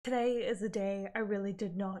Today is a day I really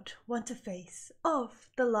did not want to face of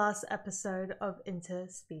the last episode of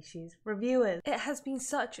Interspecies Reviewers. It has been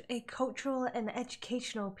such a cultural and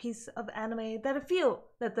educational piece of anime that I feel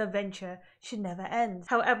that the adventure should never end.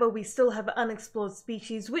 However, we still have unexplored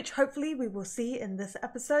species, which hopefully we will see in this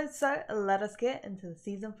episode, so let us get into the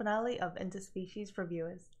season finale of Interspecies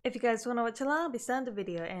Reviewers. If you guys want to watch along, I'll be starting the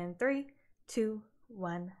video in 3, 2,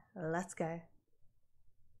 1, let's go.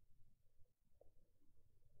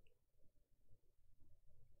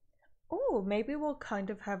 Oh, maybe we'll kind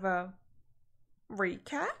of have a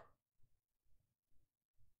recap?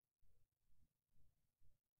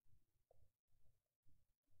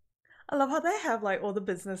 I love how they have like all the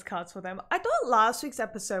business cards for them. I thought last week's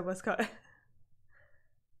episode was kind of...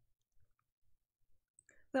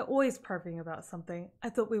 They're always perving about something. I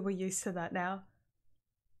thought we were used to that now.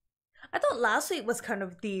 I thought last week was kind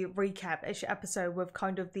of the recap-ish episode with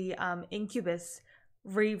kind of the Incubus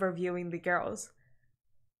re-reviewing the girls.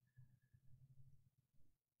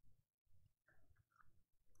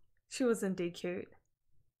 She was indeed cute.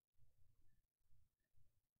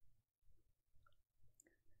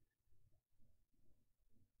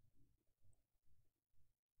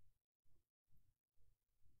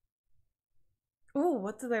 Oh,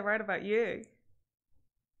 what did they write about you?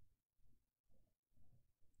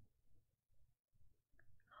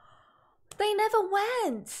 They never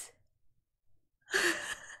went!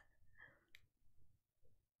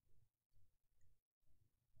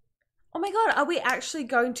 Oh my god, are we actually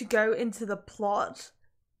going to go into the plot?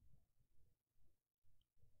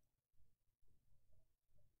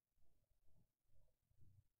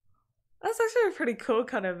 That's actually a pretty cool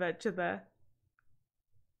kind of adventure there.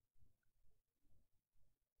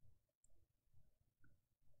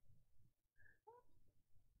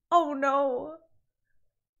 Oh no.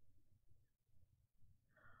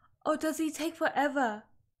 Oh, does he take forever?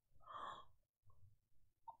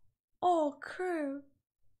 Oh, crew.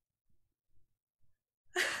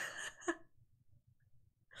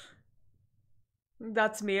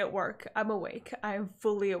 That's me at work. I'm awake. I am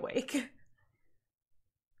fully awake.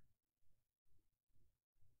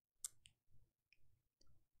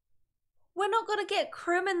 We're not gonna get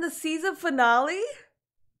Krim in the season finale?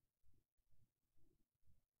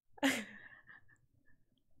 Okay,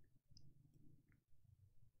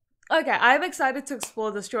 I'm excited to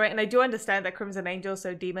explore the story, and I do understand that Krim's an angel,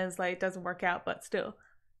 so demons like doesn't work out, but still.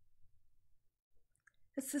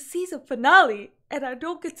 It's the season finale, and I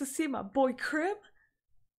don't get to see my boy Krim?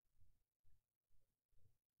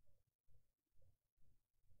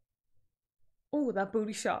 Oh, that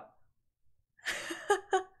booty shot.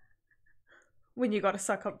 When you gotta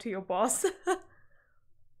suck up to your boss.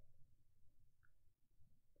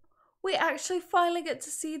 We actually finally get to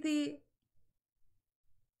see the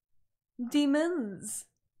demons.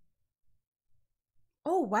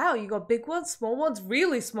 Oh wow, you got big ones, small ones,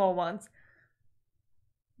 really small ones.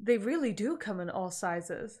 They really do come in all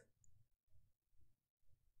sizes.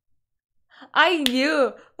 I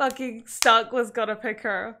knew fucking Stark was gonna pick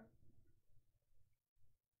her.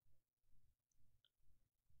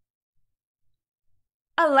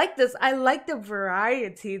 I like this. I like the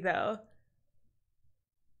variety though.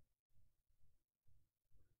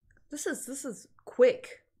 This is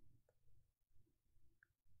quick.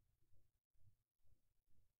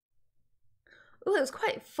 Ooh, it was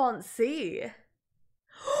quite fancy.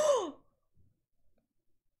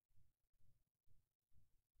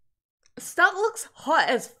 Stark looks hot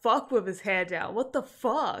as fuck with his hair down. What the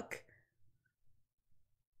fuck?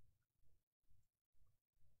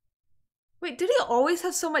 Wait, did he always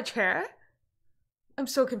have so much hair? I'm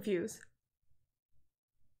so confused.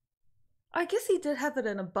 I guess he did have it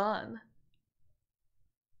in a bun.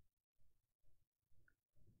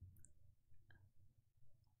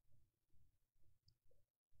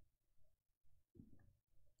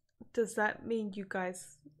 Does that mean you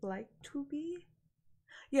guys like to be?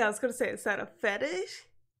 Yeah, I was gonna say, is that a fetish?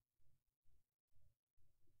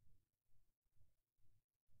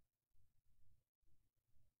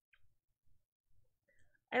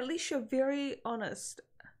 At least you're very honest.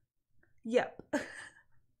 Yep.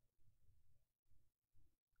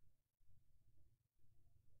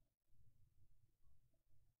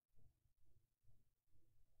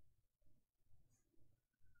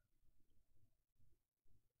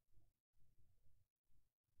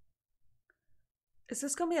 Is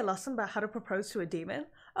this gonna be a lesson about how to propose to a demon?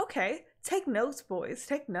 Okay, take notes, boys.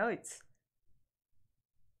 Take notes.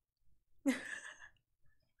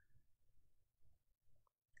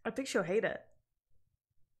 I think she'll hate it.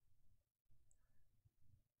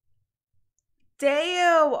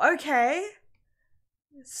 Damn, okay.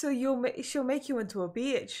 So she'll make you into a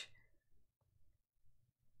bitch.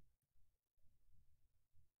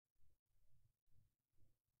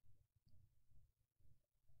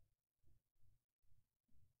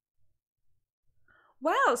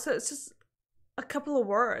 Wow, so it's just a couple of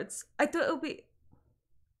words. I thought it would be.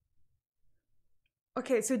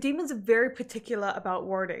 Okay, so demons are very particular about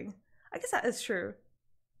wording. I guess that is true.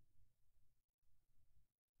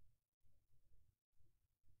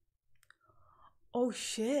 Oh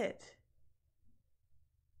shit.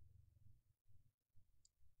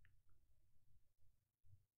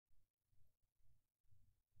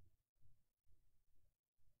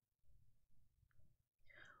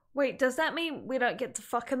 Wait, does that mean we don't get to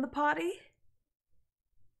fuck in the party?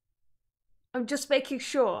 I'm just making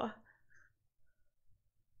sure.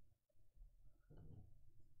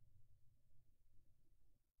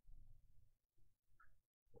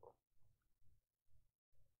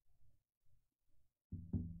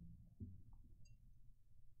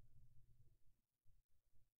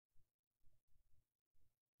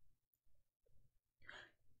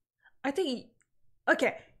 I think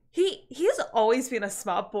okay, he's always been a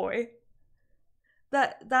smart boy.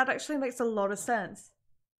 That actually makes a lot of sense.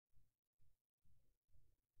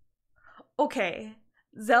 Okay,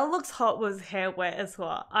 Zell looks hot with his hair wet as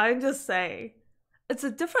well. I'm just saying. It's a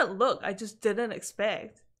different look I just didn't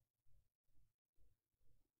expect.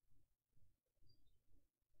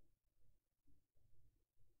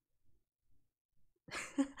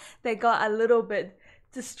 They got a little bit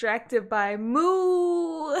distracted by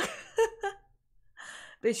moo.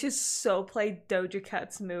 They should so play Doja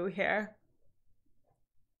Cat's moo here.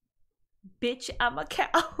 Bitch, I'm a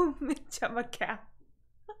cow. Bitch, I'm a cow.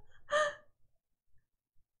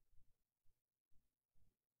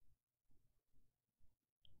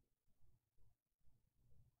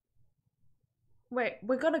 Wait,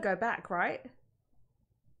 we're gonna go back, right?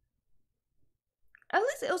 At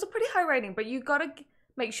least it was a pretty high rating, but you gotta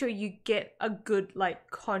make sure you get a good,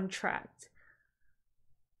 like, contract.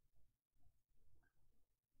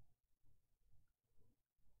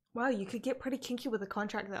 Wow, you could get pretty kinky with a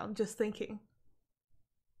contract though, I'm just thinking.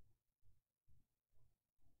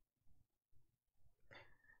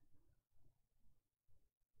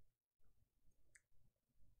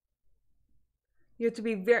 You have to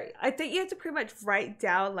be very, I think you have to pretty much write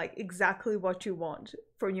down like exactly what you want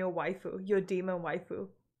from your waifu, your demon waifu.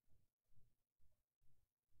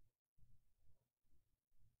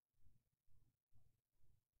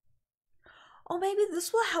 Or maybe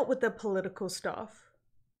this will help with the political stuff.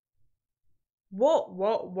 What?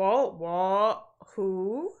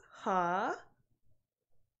 Who? Huh?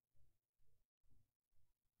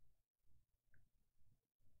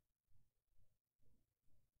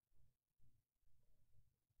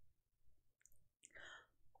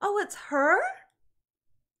 Oh, it's her?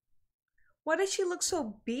 Why does she look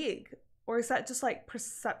so big? Or is that just like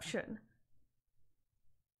perception?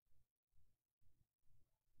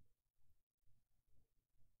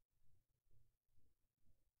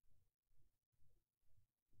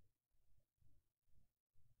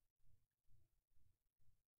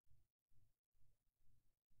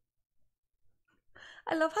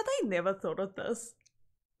 I love how they never thought of this.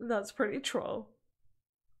 That's pretty troll.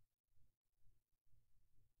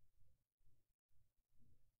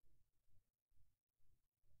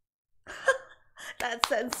 That's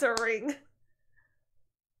censoring.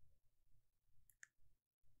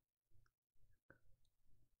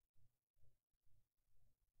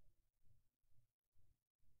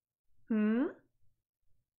 Hmm?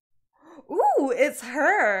 Ooh, it's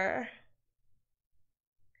her.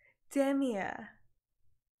 Demia.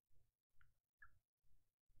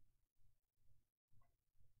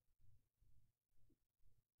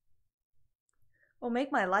 Will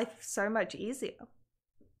make my life so much easier.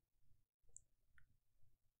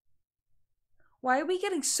 Why are we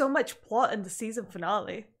getting so much plot in the season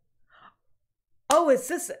finale? Oh, is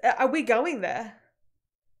this. Are we going there?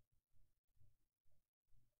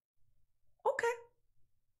 Okay.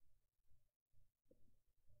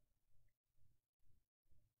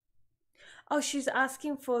 Oh, she's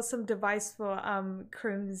asking for some device for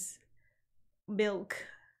Crim's milk.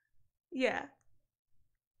 Yeah.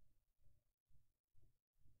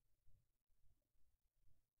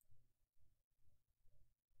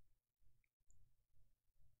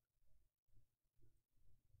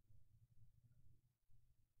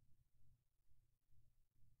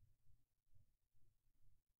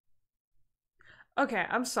 Okay,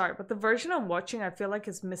 I'm sorry, but the version I'm watching I feel like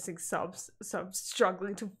is missing subs, so I'm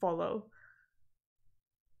struggling to follow.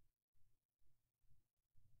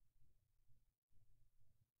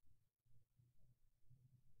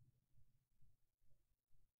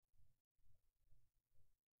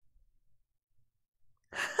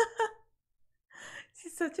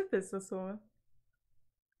 She's such a businesswoman.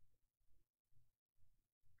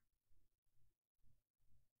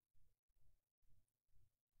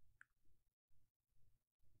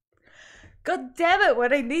 God damn it,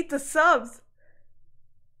 when I need the subs.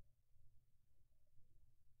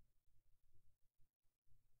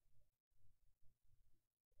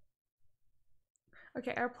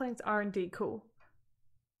 Okay, airplanes are indeed cool.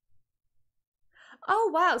 Oh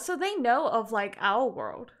wow, so they know of like our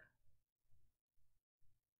world.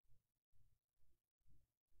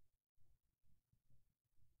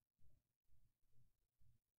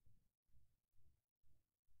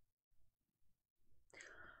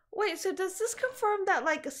 Wait, so does this confirm that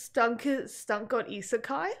like Stunk got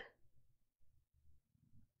isekai?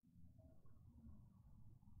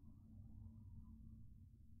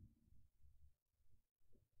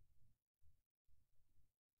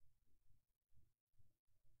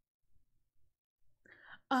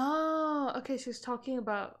 Oh, okay, she's talking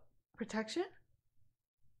about protection?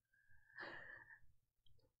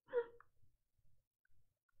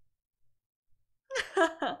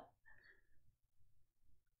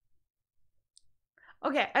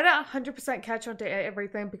 Okay, I don't 100% catch on to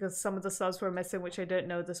everything because some of the subs were missing, which I didn't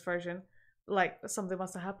know this version. Like, something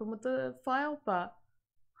must have happened with the file, but...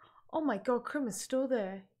 Oh my god, Krim is still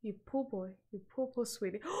there. You poor boy. You poor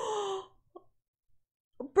sweetie.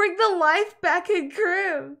 Bring the life back in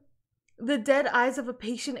Krim! The dead eyes of a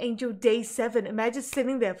patient angel, day 7. Imagine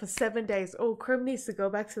sitting there for 7 days. Oh, Krim needs to go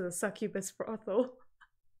back to the succubus brothel.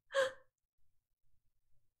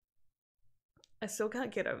 I still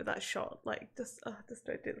can't get over that shot. Like, just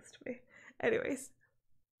don't do this to me. Anyways.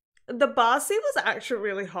 The bar scene was actually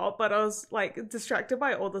really hot, but I was, like, distracted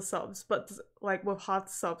by all the subs. But, like, with half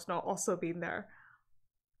the subs not also being there.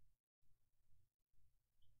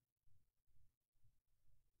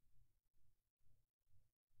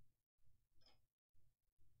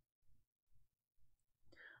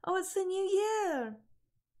 Oh, it's the new year!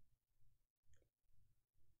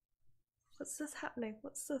 What's this happening?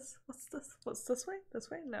 What's this? What's this? What's this way? This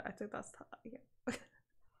way? No, I think that's yeah.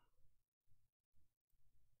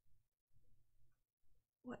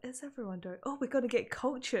 What is everyone doing? Oh, we're gonna get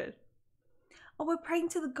cultured. Oh, we're praying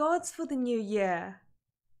to the gods for the new year.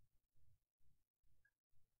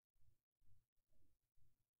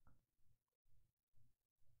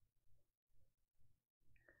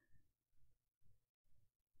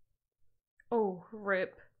 Oh,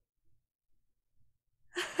 rip.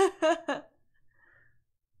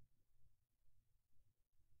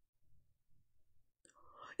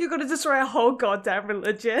 You're gonna destroy a whole goddamn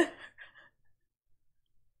religion.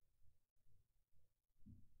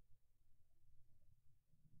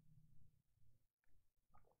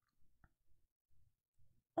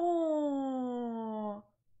 Oh.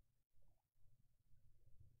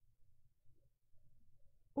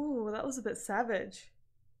 Ooh, that was a bit savage.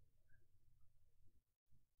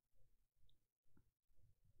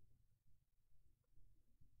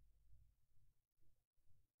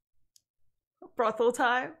 Brothel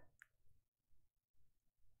time.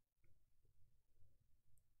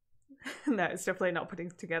 No, it's definitely not putting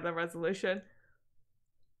together a resolution.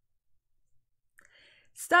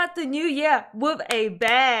 Start the new year with a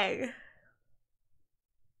bang.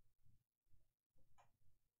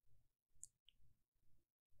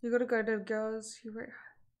 You gotta go to girls. You right.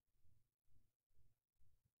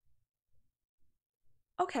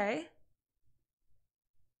 Okay.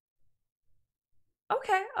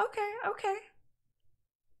 Okay.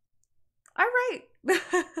 All right.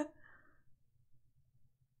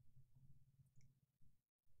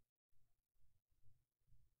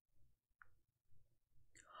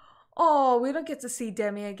 Oh, we don't get to see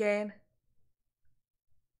Demi again.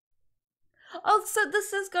 Oh, so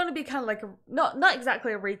this is going to be kind of like a not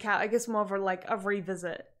exactly a recap. I guess more of like a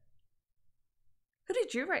revisit. Who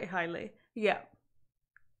did you rate highly? Yeah.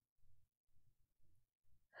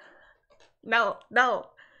 No.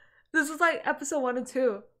 This is like episode 1 and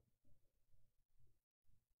 2.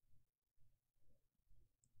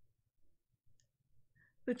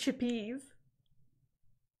 The chippies.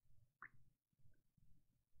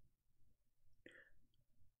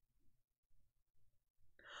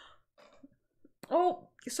 Oh,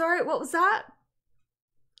 sorry, what was that?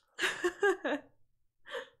 I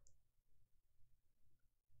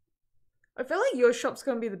feel like your shop's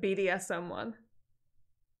gonna be the BDSM one.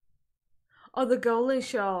 Oh, the Golden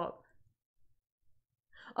shop.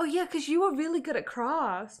 Oh yeah, because you were really good at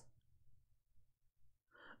crafts.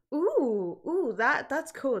 Ooh,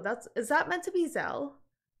 that's cool. Is that meant to be Zell?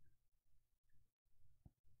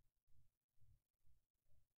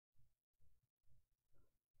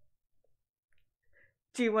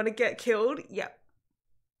 Do you want to get killed? Yep.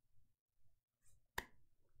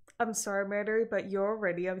 I'm sorry, Mary, but you're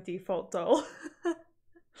already a default doll.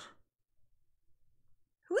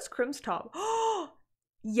 Who is Crim's top? Oh,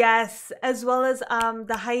 yes, as well as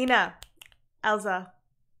the hyena, Elsa.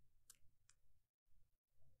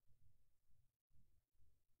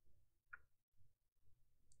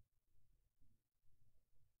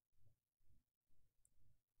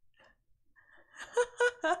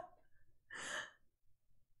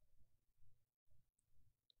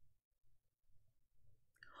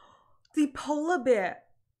 The polar bear.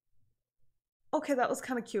 Okay, that was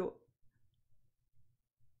kind of cute.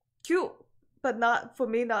 Cute, but not for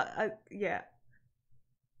me. Not yeah.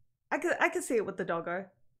 I can see it with the doggo.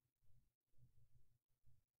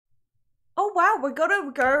 Oh wow, we're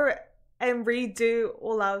gonna go and redo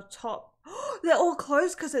all our top. They're all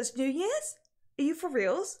closed because it's New Year's. Are you for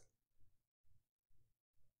reals?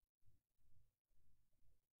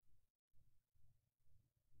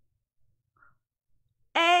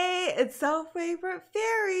 Hey, it's our favorite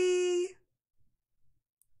fairy.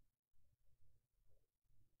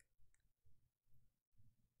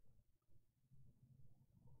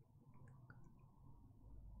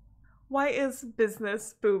 Why is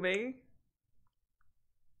business booming?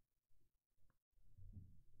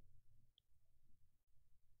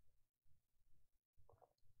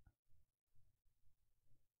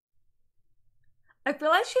 I feel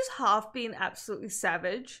like she's half being absolutely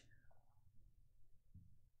savage.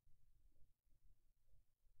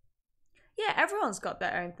 Yeah, everyone's got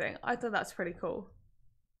their own thing. I thought that's pretty cool.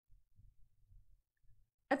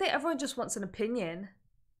 I think everyone just wants an opinion.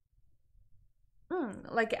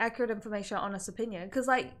 Like accurate information, honest opinion. Because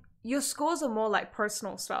like your scores are more like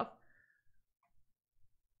personal stuff.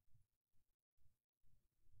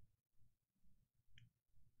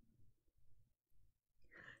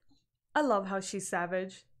 I love how she's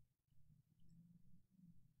savage.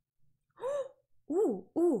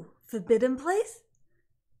 Ooh, forbidden place?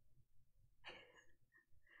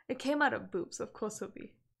 It came out of boobs, of course it'll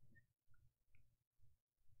be.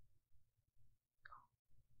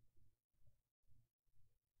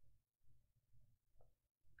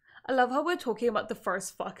 I love how we're talking about the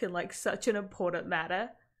first fuck in like such an important matter.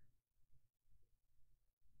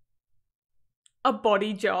 A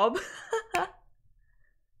body job.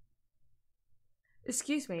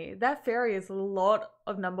 Excuse me, that fairy is a lot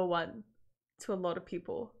of number one to a lot of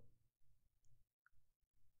people.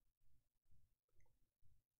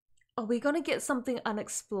 Are we gonna get something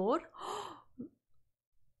unexplored?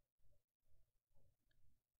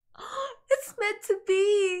 It's meant to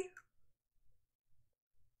be.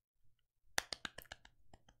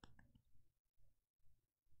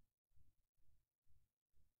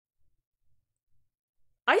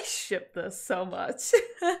 I ship this so much.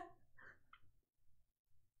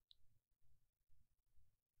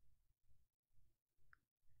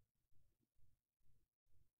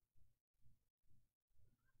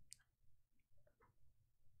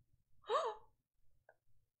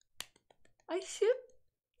 I ship?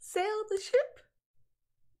 Sail the ship?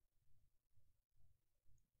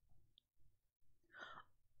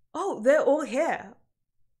 Oh, they're all here.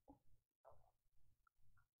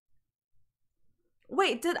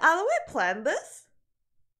 Wait, did Alouette plan this?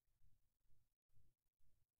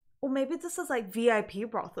 Or maybe this is like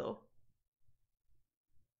VIP brothel.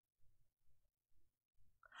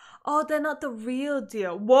 Oh, they're not the real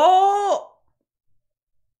deal. Whoa!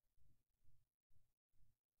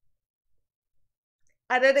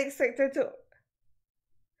 I didn't expect her to.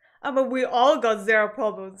 I mean, we all got zero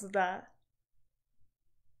problems with that.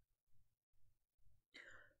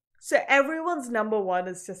 So everyone's number one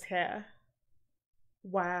is just hair.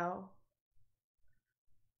 Wow.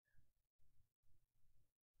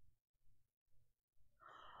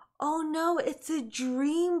 Oh no, it's a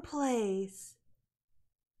dream place.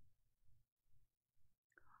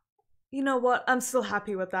 You know what? I'm still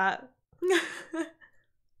happy with that.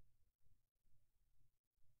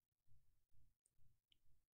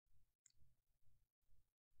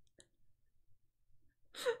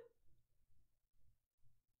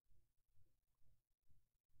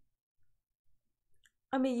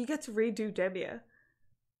 I mean, you get to redo Demia.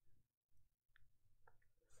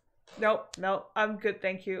 Nope, I'm good,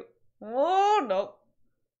 thank you. Oh, no.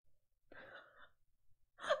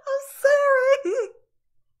 I'm sorry.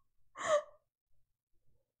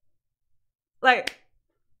 Like,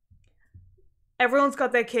 everyone's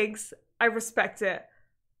got their kinks. I respect it.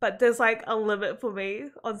 But there's like a limit for me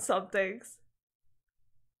on some things.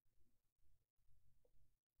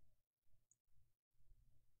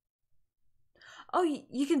 Oh,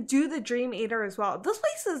 you can do the Dream Eater as well. This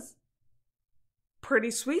place is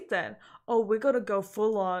pretty sweet then. Oh, we're gonna go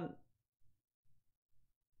full on.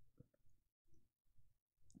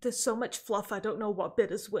 there's so much fluff, I don't know what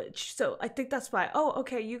bit is which. So I think that's why. Oh,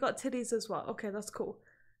 okay, you got titties as well. Okay, that's cool.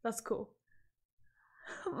 That's cool.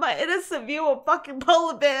 My innocent view of fucking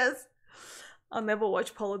polar bears. I'll never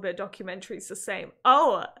watch polar bear documentaries the same.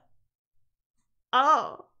 Oh.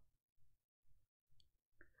 Oh.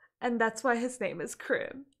 And that's why his name is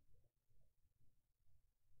Krim.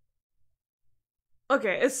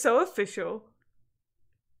 Okay, it's so official.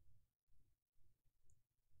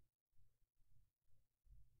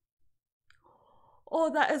 Oh,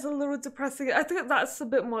 that is a little depressing. I think that's a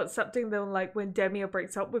bit more accepting than like when Demia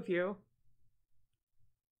breaks up with you.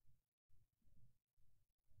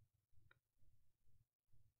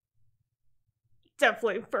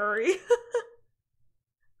 Definitely furry.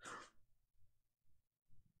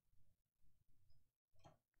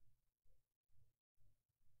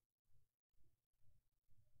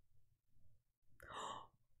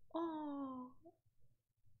 Oh.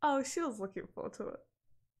 Oh, she was looking forward to it.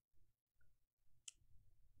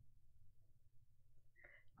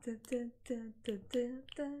 Okay,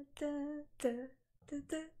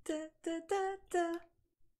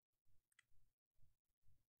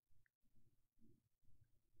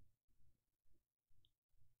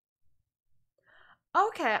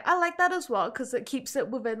 I like that as well because it keeps it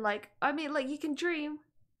within like, I mean, like you can dream.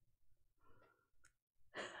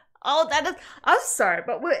 Oh, that is, I'm sorry,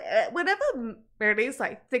 but whenever Maridy's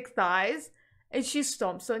like thick thighs and she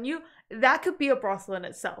stomps on you, that could be a brothel in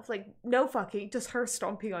itself. Like, no fucking, just her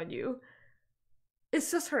stomping on you.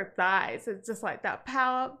 It's just her thighs. It's just like that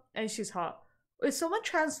power, and she's hot. Is someone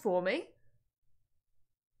transforming?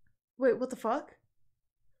 Wait, what the fuck?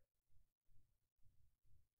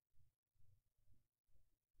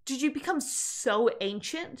 Did you become so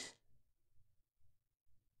ancient?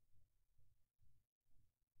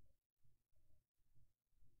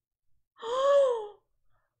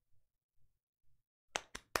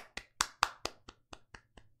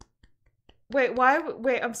 Wait, why?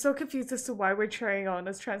 Wait, I'm so confused as to why we're trying on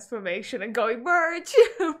this transformation and going merge.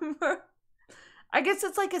 I guess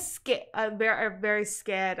it's like a very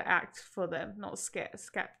scared act for them. Not scared,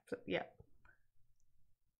 yeah.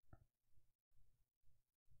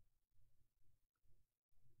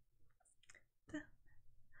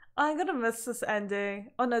 I'm gonna miss this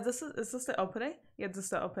ending. Oh no, is this the opening? Yeah, this is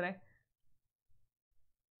the opening.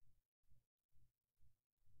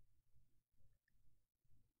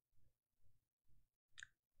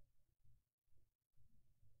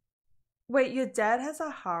 Wait, your dad has a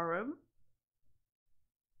harem?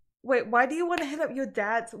 Wait, why do you want to hit up your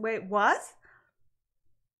dad's? Wait, what?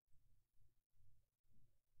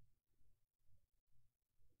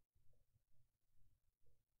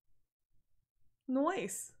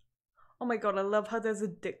 Nice. Oh my god, I love how there's a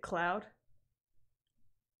dick cloud.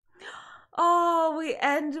 Oh, we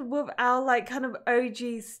end with our like kind of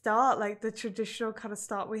OG start, like the traditional kind of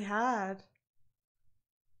start we had.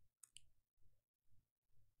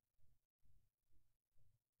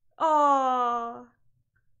 Oh,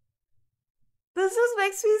 this just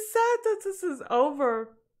makes me sad that this is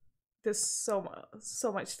over. There's so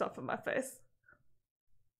much stuff in my face.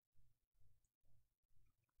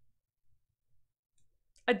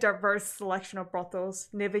 A diverse selection of brothels.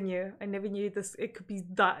 Never knew. I never knew this. It could be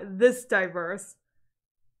this diverse.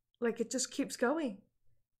 Like it just keeps going.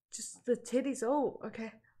 Just the titties. Oh,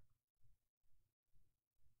 okay.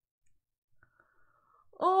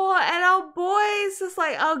 Oh, and our boys, just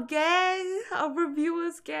like our gang, our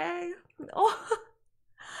reviewers gang. Oh,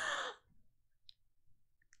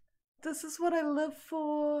 this is what I live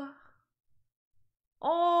for.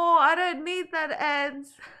 Oh, I don't need that end.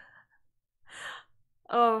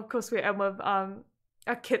 Oh, of course we end with our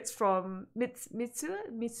kits from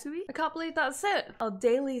Mitsui. I can't believe that's it. Our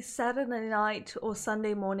daily Saturday night or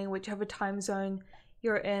Sunday morning, whichever time zone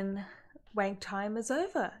you're in, wank time is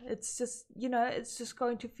over. It's just, you know, it's just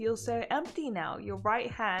going to feel so empty now. Your right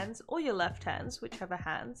hands or your left hands, whichever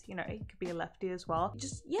hands, you know, you could be a lefty as well.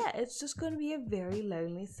 Just, yeah, it's just going to be a very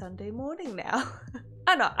lonely Sunday morning now.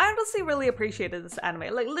 I know, I honestly really appreciated this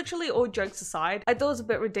anime. Like, literally all jokes aside, I thought it was a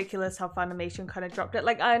bit ridiculous how Funimation kind of dropped it.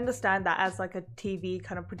 Like, I understand that as like a TV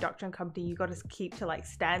kind of production company, you gotta keep to like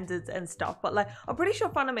standards and stuff. But like, I'm pretty sure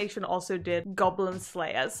Funimation also did Goblin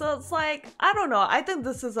Slayer. So it's like, I don't know. I think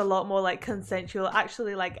this is a lot more like consensual,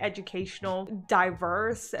 actually like educational,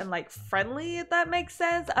 diverse, and like friendly, if that makes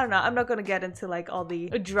sense. I don't know. I'm not gonna get into like all the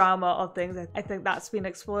drama of things. I think that's been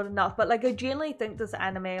explored enough. But like, I genuinely think this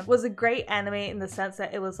anime was a great anime in the sense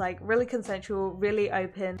that it was like really consensual, really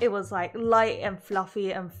open. It was like light and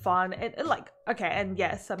fluffy and fun. It like Okay, and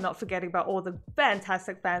yes, I'm not forgetting about all the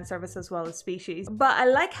fantastic fan service as well as species. But I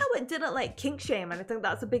like how it didn't like kink shame, and I think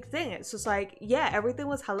that's a big thing. It's just like, yeah, everything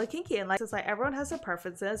was hella kinky, and like it's like everyone has their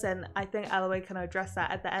preferences, and I think Alloway kind of addressed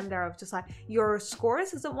that at the end there of just like your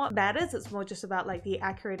scores isn't what matters, it's more just about like the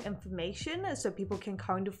accurate information so people can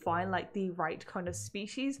kind of find like the right kind of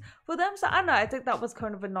species for them. So I don't know, I think that was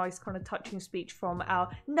kind of a nice kind of touching speech from our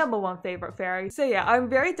 #1 favorite fairy. So yeah, I'm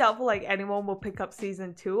very doubtful like anyone will pick up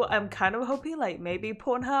season 2. I'm kind of hoping like maybe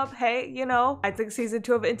Pornhub, hey, you know, I think season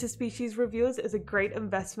 2 of Interspecies Reviewers is a great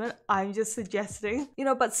investment. I'm just suggesting, you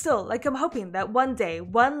know, but still, like I'm hoping that one day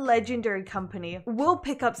one legendary company will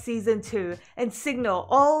pick up season 2 and signal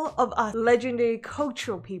all of us legendary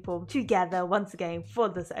cultural people together once again for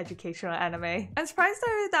this educational anime. I'm surprised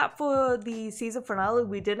though that for the season finale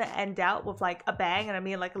we didn't end out with like a bang, and I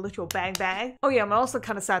mean like a literal bang bang. Oh yeah, I'm also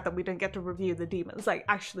kind of sad that we didn't get to review the demons, like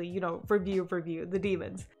actually, you know, review the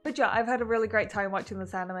demons. But yeah, I've had a really great time watching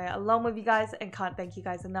this anime along with you guys, and can't thank you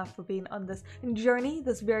guys enough for being on this journey,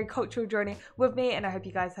 this very cultural journey with me, and I hope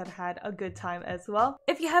you guys had a good time as well.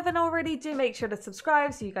 If you haven't already, do make sure to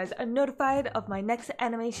subscribe so you guys are notified of my next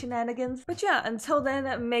anime shenanigans. But yeah, until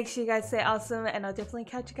then, make sure you guys stay awesome, and I'll definitely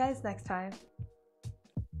catch you guys next time.